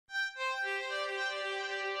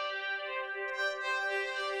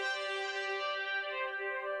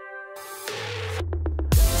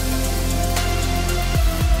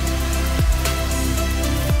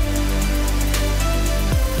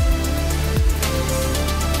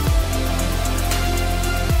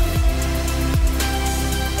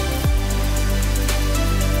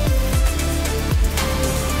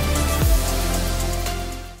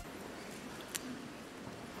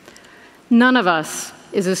None of us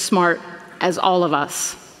is as smart as all of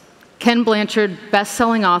us. Ken Blanchard,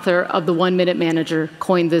 best-selling author of The 1-Minute Manager,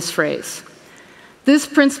 coined this phrase. This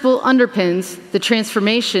principle underpins the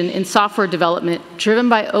transformation in software development driven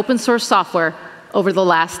by open source software over the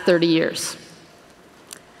last 30 years.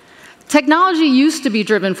 Technology used to be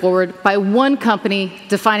driven forward by one company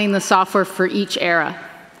defining the software for each era.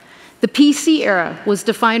 The PC era was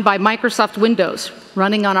defined by Microsoft Windows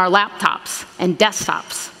running on our laptops and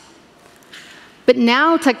desktops. But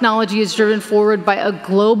now technology is driven forward by a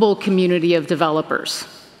global community of developers.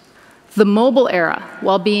 The mobile era,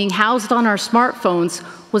 while being housed on our smartphones,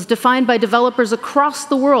 was defined by developers across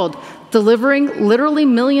the world, delivering literally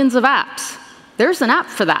millions of apps. There's an app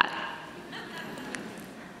for that.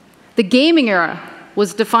 The gaming era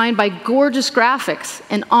was defined by gorgeous graphics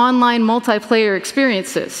and online multiplayer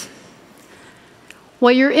experiences.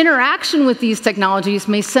 While your interaction with these technologies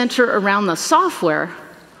may center around the software,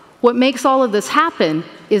 what makes all of this happen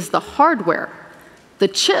is the hardware, the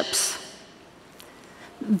chips.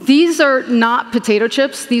 These are not potato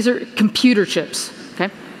chips, these are computer chips,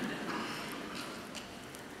 okay?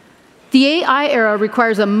 The AI era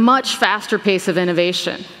requires a much faster pace of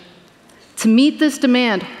innovation. To meet this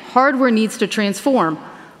demand, hardware needs to transform,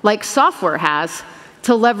 like software has,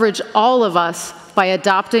 to leverage all of us by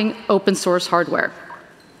adopting open source hardware.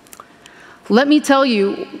 Let me tell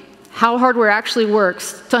you how hardware actually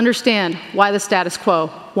works to understand why the status quo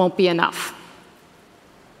won't be enough.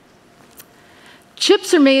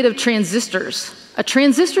 Chips are made of transistors. A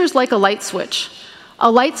transistor is like a light switch. A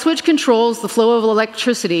light switch controls the flow of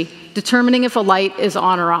electricity, determining if a light is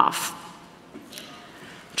on or off.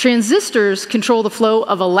 Transistors control the flow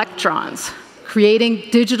of electrons, creating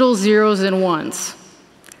digital zeros and ones.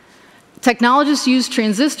 Technologists use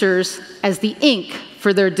transistors as the ink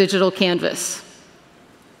for their digital canvas.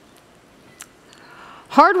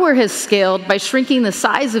 Hardware has scaled by shrinking the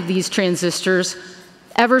size of these transistors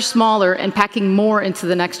ever smaller and packing more into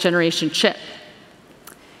the next generation chip.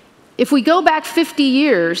 If we go back 50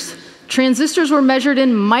 years, transistors were measured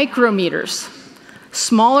in micrometers,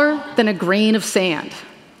 smaller than a grain of sand.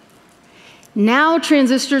 Now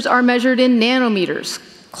transistors are measured in nanometers,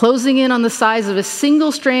 closing in on the size of a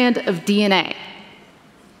single strand of DNA.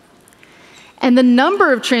 And the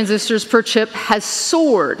number of transistors per chip has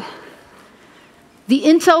soared. The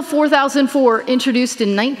Intel 4004, introduced in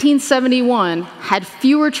 1971, had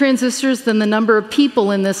fewer transistors than the number of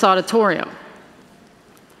people in this auditorium.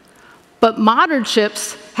 But modern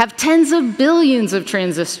chips have tens of billions of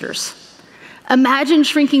transistors. Imagine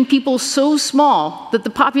shrinking people so small that the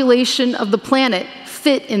population of the planet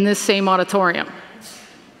fit in this same auditorium.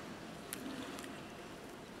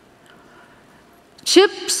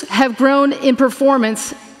 Chips have grown in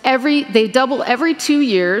performance they double every 2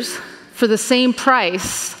 years for the same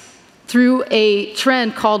price through a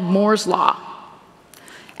trend called Moore's Law.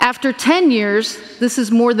 After 10 years, this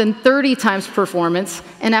is more than 30 times performance,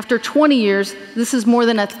 and after 20 years, this is more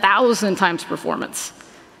than 1,000 times performance.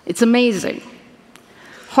 It's amazing.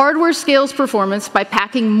 Hardware scales performance by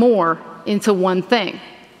packing more into one thing.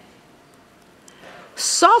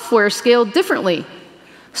 Software scaled differently.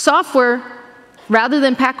 Software, rather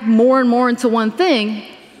than pack more and more into one thing,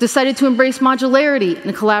 decided to embrace modularity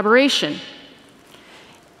and collaboration.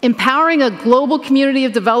 Empowering a global community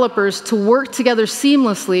of developers to work together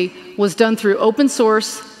seamlessly was done through open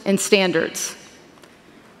source and standards.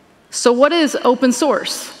 So what is open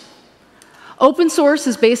source? Open source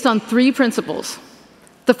is based on 3 principles.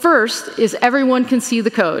 The first is everyone can see the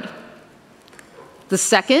code. The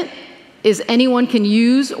second is anyone can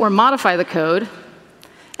use or modify the code.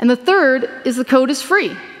 And the third is the code is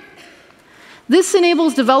free. This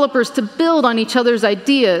enables developers to build on each other's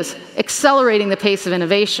ideas, accelerating the pace of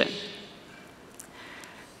innovation.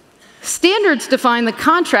 Standards define the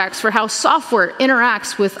contracts for how software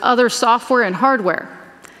interacts with other software and hardware.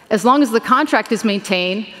 As long as the contract is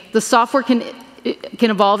maintained, the software can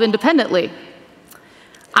evolve independently.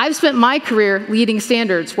 I've spent my career leading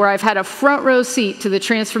standards where I've had a front row seat to the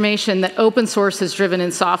transformation that open source has driven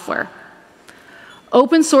in software.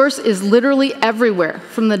 Open source is literally everywhere,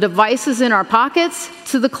 from the devices in our pockets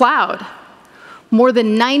to the cloud. More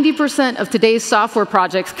than 90% of today's software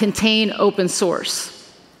projects contain open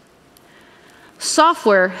source.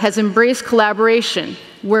 Software has embraced collaboration,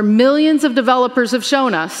 where millions of developers have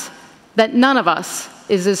shown us that none of us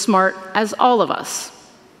is as smart as all of us.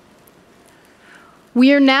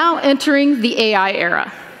 We are now entering the AI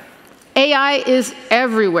era. AI is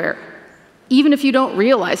everywhere, even if you don't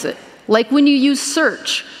realize it. Like when you use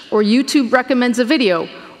search, or YouTube recommends a video,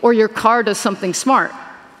 or your car does something smart.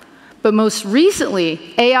 But most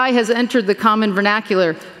recently, AI has entered the common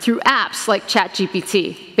vernacular through apps like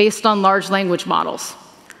ChatGPT, based on large language models.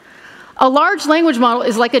 A large language model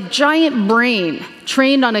is like a giant brain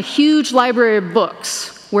trained on a huge library of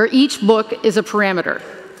books, where each book is a parameter.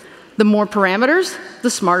 The more parameters, the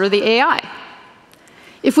smarter the AI.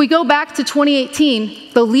 If we go back to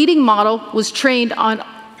 2018, the leading model was trained on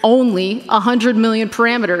only 100 million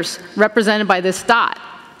parameters, represented by this dot.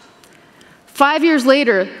 5 years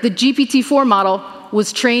later, the GPT-4 model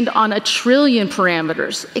was trained on 1 trillion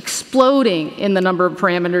parameters, exploding in the number of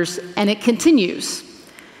parameters, and it continues.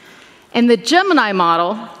 And the Gemini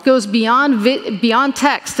model goes beyond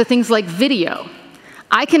text to things like video.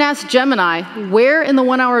 I can ask Gemini, where in the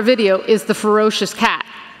 1-hour video is the ferocious cat?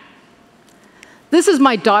 This is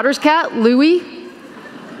my daughter's cat, Louie,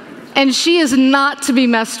 and she is not to be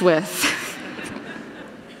messed with.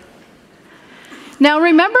 Now,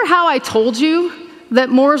 remember how I told you that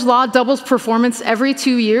Moore's Law doubles performance every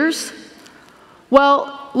 2 years?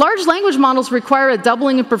 Well, large language models require a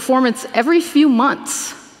doubling of performance every few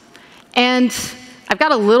months. And I've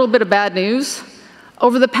got a little bit of bad news.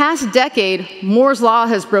 Over the past decade, Moore's Law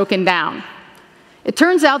has broken down. It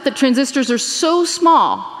turns out that transistors are so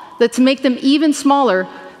small that to make them even smaller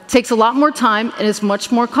takes a lot more time and is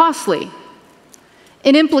much more costly.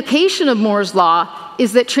 An implication of Moore's Law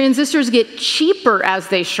is that transistors get cheaper as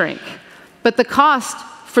they shrink, but the cost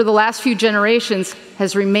for the last few generations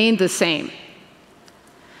has remained the same.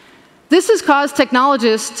 This has caused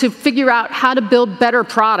technologists to figure out how to build better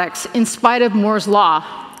products in spite of Moore's Law,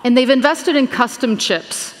 and they've invested in custom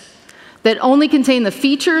chips that only contain the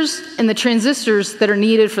features and the transistors that are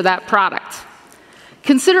needed for that product.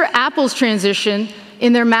 Consider Apple's transition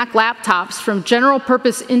in their Mac laptops from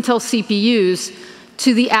general-purpose Intel CPUs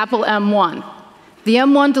to the Apple M1. The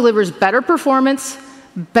M1 delivers better performance,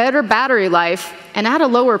 better battery life, and at a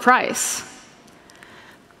lower price.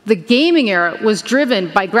 The gaming era was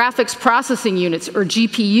driven by graphics processing units, or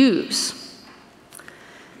GPUs.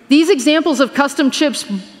 These examples of custom chips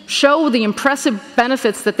show the impressive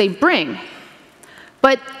benefits that they bring.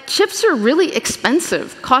 But chips are really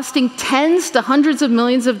expensive, costing tens to hundreds of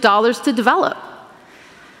millions of dollars to develop.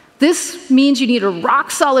 This means you need a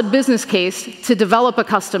rock-solid business case to develop a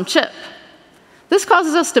custom chip. This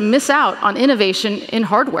causes us to miss out on innovation in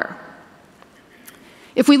hardware.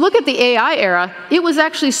 If we look at the AI era, it was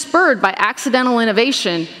actually spurred by accidental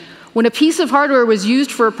innovation when a piece of hardware was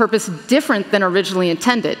used for a purpose different than originally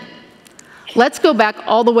intended. Let's go back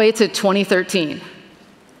all the way to 2013.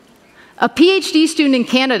 A PhD student in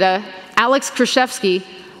Canada, Alex Krzyzewski,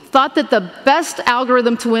 thought that the best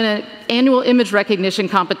algorithm to win an annual image recognition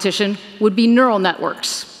competition would be neural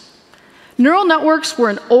networks. Neural networks were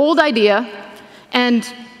an old idea and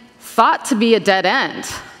thought to be a dead end.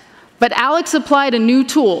 But Alex applied a new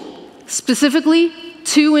tool, specifically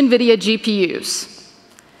 2 NVIDIA GPUs.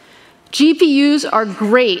 GPUs are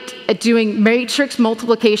great at doing matrix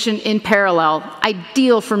multiplication in parallel,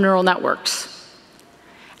 ideal for neural networks.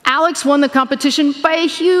 Alex won the competition by a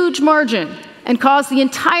huge margin and caused the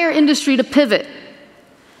entire industry to pivot.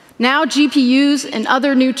 Now GPUs and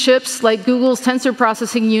other new chips like Google's tensor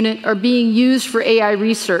processing unit are being used for AI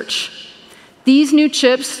research. These new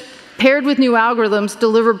chips, paired with new algorithms,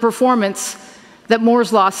 deliver performance that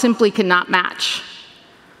Moore's Law simply cannot match.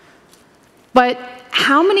 But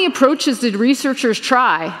how many approaches did researchers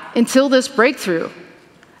try until this breakthrough?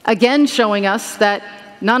 Again, showing us that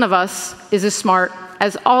none of us is as smart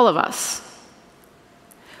as all of us.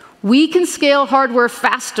 We can scale hardware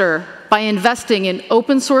faster by investing in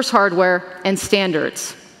open source hardware and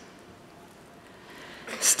standards.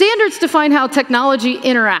 Standards define how technology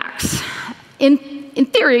interacts. In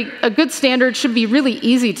theory, a good standard should be really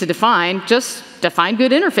easy to define, just define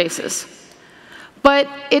good interfaces. But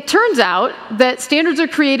it turns out that standards are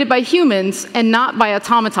created by humans and not by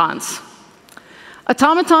automatons.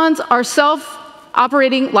 Automatons are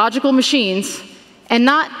self-operating logical machines and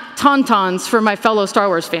not tauntauns for my fellow Star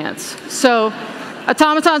Wars fans. So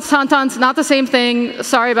automatons, tauntauns, not the same thing.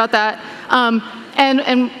 Sorry about that.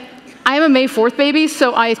 And I am a May 4th baby,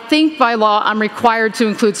 so I think by law I'm required to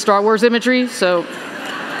include Star Wars imagery. So,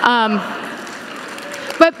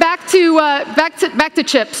 but back to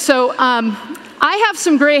chips. So I have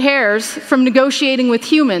some gray hairs from negotiating with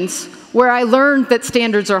humans, where I learned that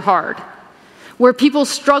standards are hard, where people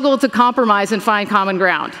struggle to compromise and find common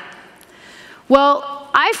ground. Well,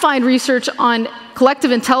 I find research on collective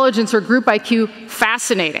intelligence or group IQ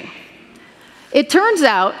fascinating. It turns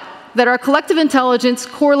out that our collective intelligence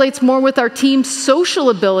correlates more with our team's social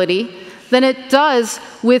ability than it does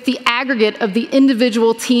with the aggregate of the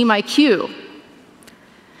individual team IQ.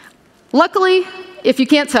 Luckily, if you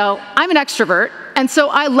can't tell, I'm an extrovert, and so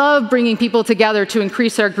I love bringing people together to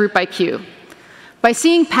increase our group IQ. By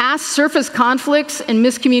seeing past surface conflicts and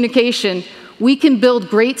miscommunication, we can build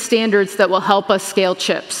great standards that will help us scale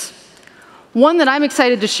chips. One that I'm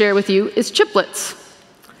excited to share with you is chiplets.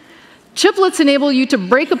 Chiplets enable you to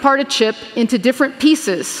break apart a chip into different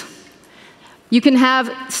pieces. You can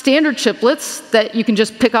have standard chiplets that you can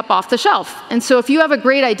just pick up off the shelf. And so if you have a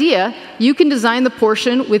great idea, you can design the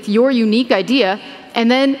portion with your unique idea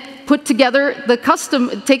and then put together the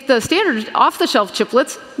custom, take the standard off-the-shelf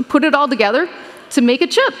chiplets and put it all together to make a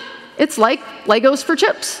chip. It's like Legos for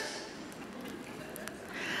chips.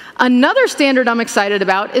 Another standard I'm excited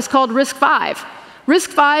about is called RISC-V.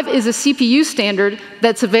 RISC-V is a CPU standard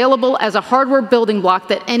that's available as a hardware building block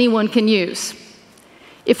that anyone can use.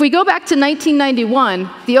 If we go back to 1991,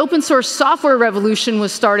 the open source software revolution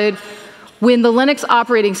was started when the Linux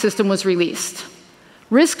operating system was released.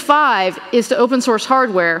 RISC-V is to open source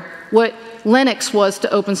hardware what Linux was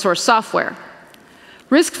to open source software.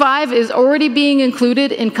 RISC-V is already being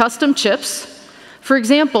included in custom chips. For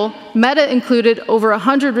example, Meta included over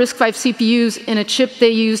 100 RISC-V CPUs in a chip they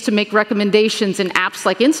use to make recommendations in apps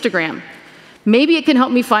like Instagram. Maybe it can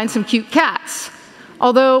help me find some cute cats.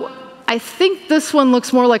 Although, I think this one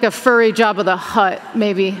looks more like a furry Jabba the Hutt,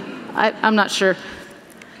 maybe. I'm not sure.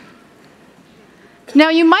 Now,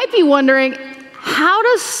 you might be wondering, how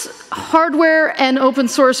does hardware and open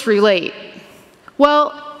source relate?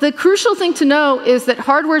 Well, the crucial thing to know is that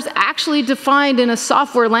hardware is actually defined in a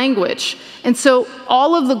software language. And so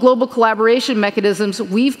all of the global collaboration mechanisms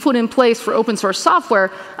we've put in place for open source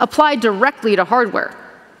software apply directly to hardware.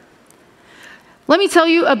 Let me tell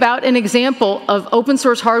you about an example of open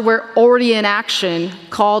source hardware already in action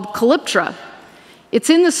called Calyptra. It's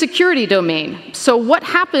in the security domain. So what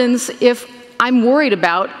happens if I'm worried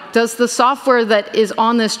about, does the software that is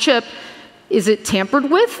on this chip, is it tampered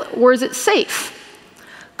with or is it safe?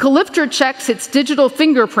 Calyptra checks its digital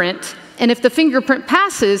fingerprint, and if the fingerprint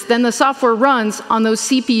passes, then the software runs on those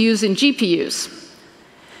CPUs and GPUs.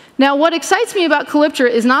 Now, what excites me about Calyptra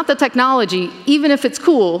is not the technology, even if it's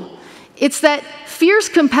cool. It's that fierce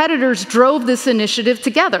competitors drove this initiative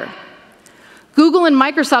together. Google and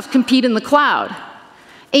Microsoft compete in the cloud.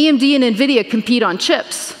 AMD and NVIDIA compete on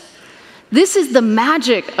chips. This is the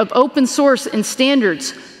magic of open source and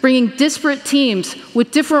standards, bringing disparate teams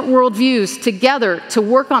with different worldviews together to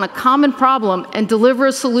work on a common problem and deliver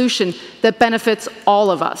a solution that benefits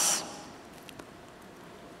all of us.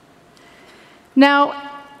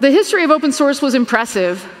 Now, the history of open source was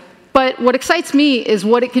impressive, but what excites me is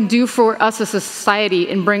what it can do for us as a society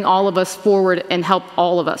and bring all of us forward and help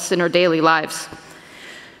all of us in our daily lives.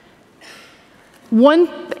 One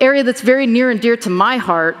area that's very near and dear to my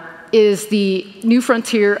heart is the new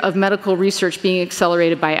frontier of medical research being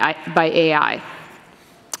accelerated by AI.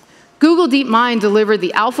 Google DeepMind delivered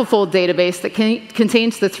the AlphaFold database that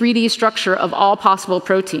contains the 3D structure of all possible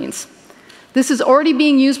proteins. This is already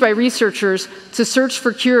being used by researchers to search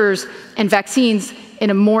for cures and vaccines in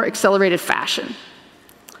a more accelerated fashion.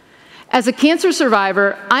 As a cancer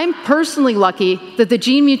survivor, I'm personally lucky that the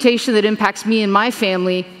gene mutation that impacts me and my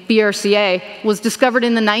family, BRCA, was discovered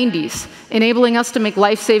in the 90s, enabling us to make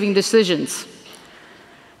life-saving decisions.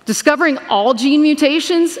 Discovering all gene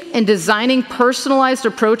mutations and designing personalized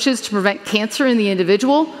approaches to prevent cancer in the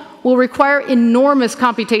individual will require enormous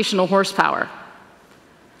computational horsepower.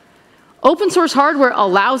 Open source hardware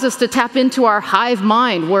allows us to tap into our hive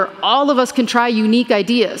mind, where all of us can try unique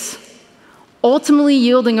ideas, ultimately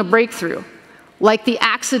yielding a breakthrough, like the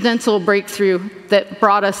accidental breakthrough that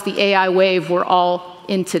brought us the AI wave we're all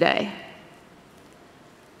in today.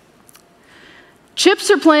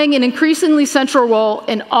 Chips are playing an increasingly central role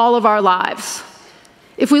in all of our lives.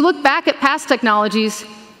 If we look back at past technologies,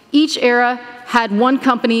 each era had one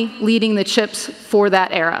company leading the chips for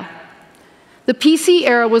that era. The PC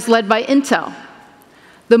era was led by Intel.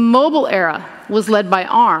 The mobile era was led by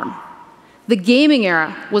ARM. The gaming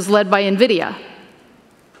era was led by NVIDIA.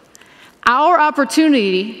 Our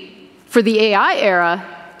opportunity for the AI era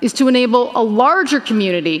is to enable a larger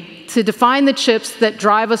community to define the chips that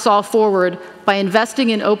drive us all forward by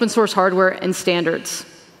investing in open source hardware and standards.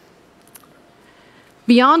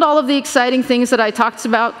 Beyond all of the exciting things that I talked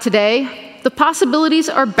about today, the possibilities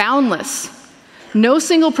are boundless. No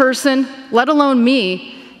single person, let alone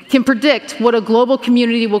me, can predict what a global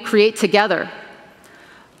community will create together.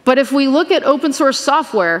 But if we look at open source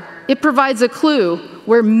software, it provides a clue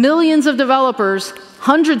where millions of developers,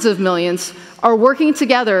 hundreds of millions, are working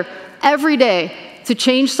together every day to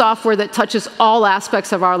change software that touches all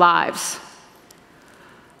aspects of our lives.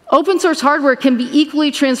 Open source hardware can be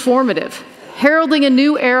equally transformative, heralding a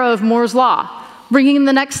new era of Moore's Law, bringing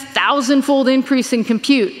the next 1,000-fold increase in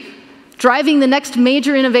compute, driving the next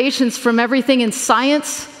major innovations from everything in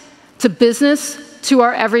science to business to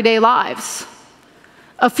our everyday lives.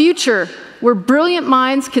 A future where brilliant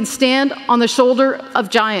minds can stand on the shoulder of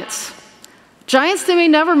giants. Giants they may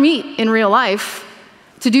never meet in real life,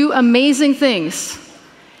 to do amazing things.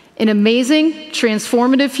 An amazing,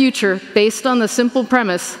 transformative future based on the simple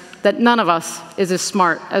premise that none of us is as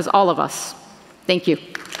smart as all of us. Thank you.